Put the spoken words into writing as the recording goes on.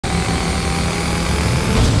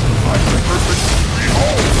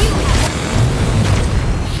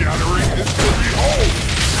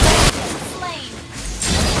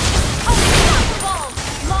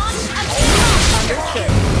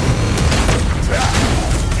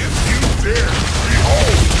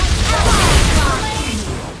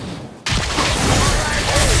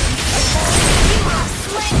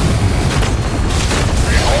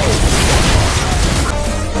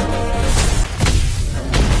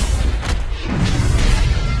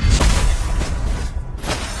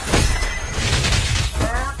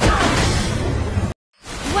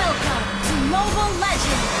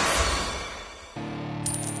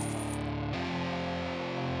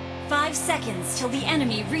seconds till the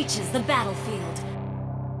enemy reaches the battlefield.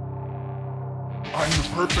 I'm the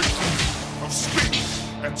perfect fusion of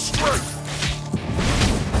speed and strength.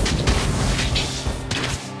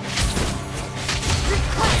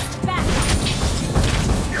 Request backup.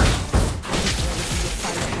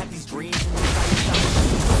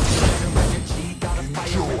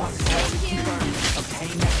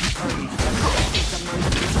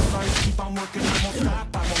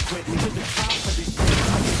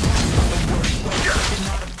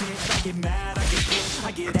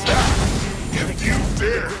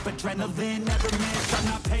 Adrenaline never miss, I'm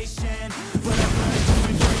not patient, but I've learned to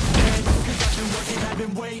embrace it, cause I've been working, I've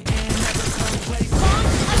been waiting, never complacent.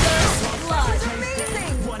 Blood.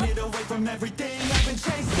 Amazing! Want it away from everything I've been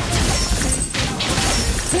chasing.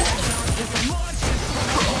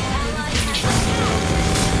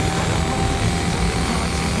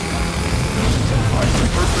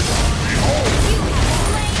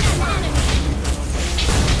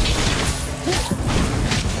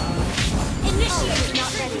 Initiator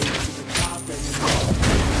not ready.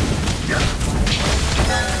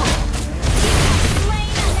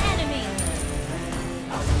 Slain an enemy.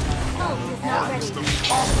 Ult is not ready.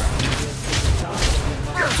 Ult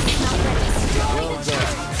is not ready. Destroy the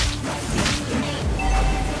turret.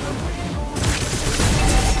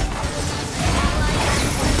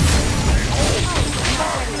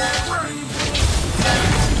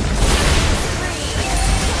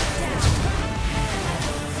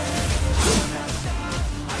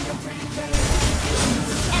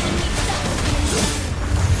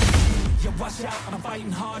 Watch out, I'm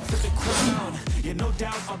fighting hard for the crown. Yeah, no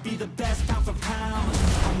doubt, I'll be the best pound for pound.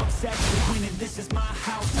 I'm obsessed with winning, this is my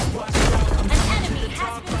house. Watch out, I'm An enemy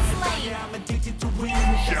has been slain. yeah, I'm addicted to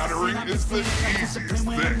winning. Shattering is the easiest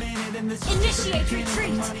thing. Initiate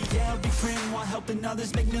retreat. Yeah, I'll be friend while helping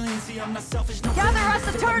others make millions. See, I'm not selfish, no. Gather us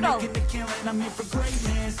a turtle. Making the killing, I'm here for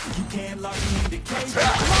greatness. You can't lock me in the cage.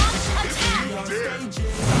 Launch attack.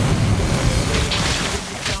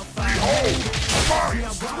 Behold, my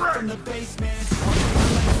strength! From the basement.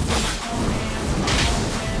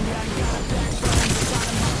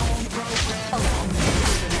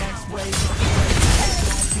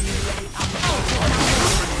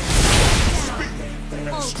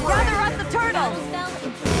 Gather us the turtle.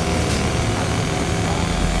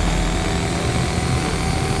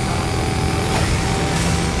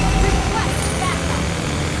 Request backup.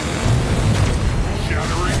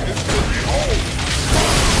 Shattering is to behold!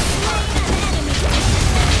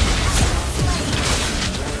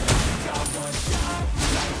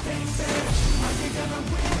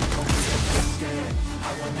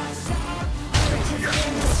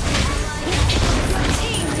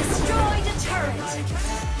 Team destroyed a turret.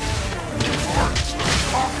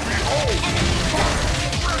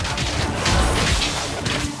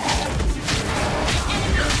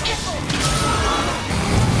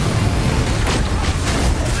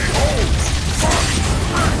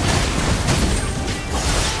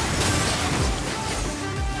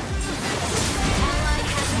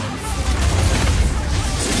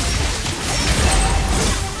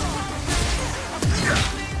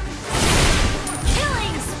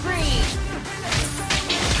 Killing spree.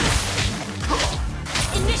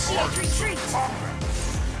 Initiate retreat.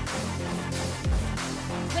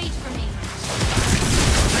 Wait for me.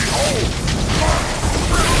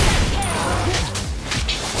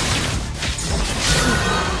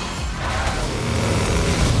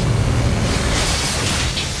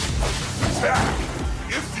 Attack!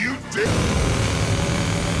 If you did!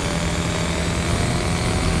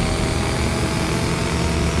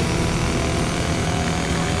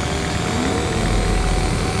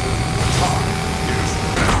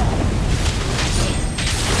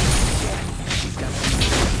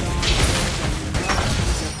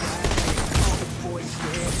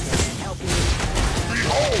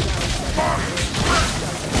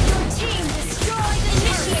 Your team destroyed.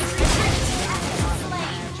 Initiate retreat.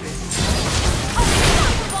 Slain.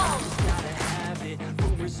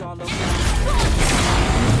 Unstoppable.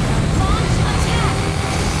 Launch attack. Launch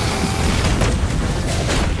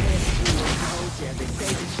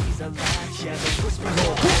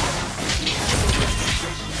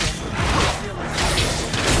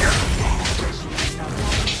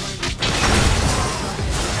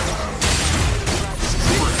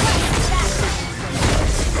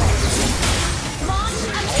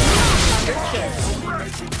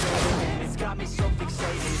attack. It's got me so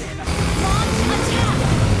fixated and Launch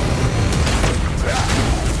attack.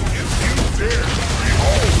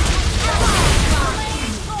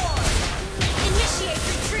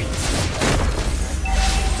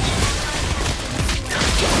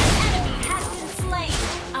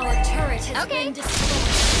 has been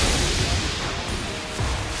destroyed.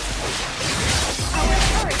 Our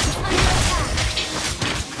turret is under attack.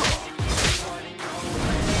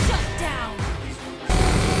 Shut down.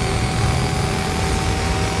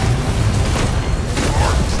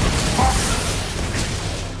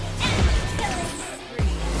 Killing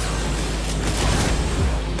spree.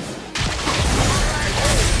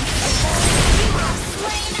 You have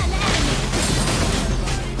slain an enemy.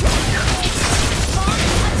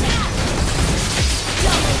 Launch attack.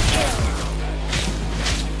 Double kill.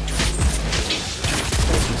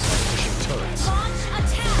 Launch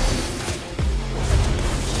attack.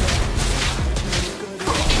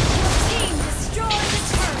 Your team destroyed the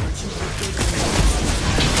turret.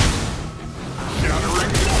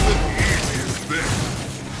 Gathering the easiest thing.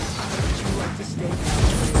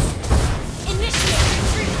 Initiate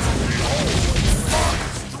retreat.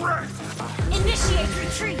 Strength. Initiate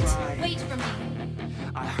retreat. Wait for me.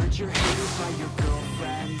 I heard you're hated by your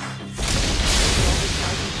girlfriend.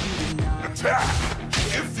 Attack.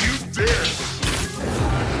 If you dare.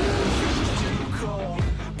 Cold.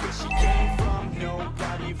 Where she came from,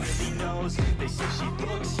 nobody really knows. They say she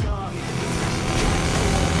looks young.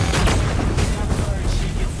 I've heard she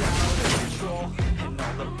gets out of control. And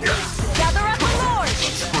all the boys Gather up the Lord.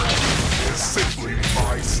 Strength is simply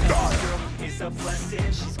my style. is a blessing.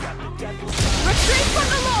 She's got the devil Retreat from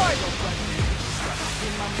the Lord.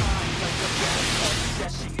 in my mind like a bad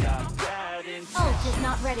obsession. She got bad intentions. Ult is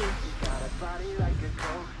not ready. Got a body like a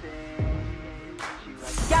coffin. She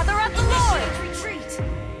likes Gather up the Lord. Retreat.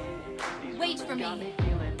 Wait for me.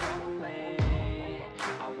 feeling lonely.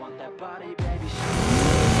 I want that body back.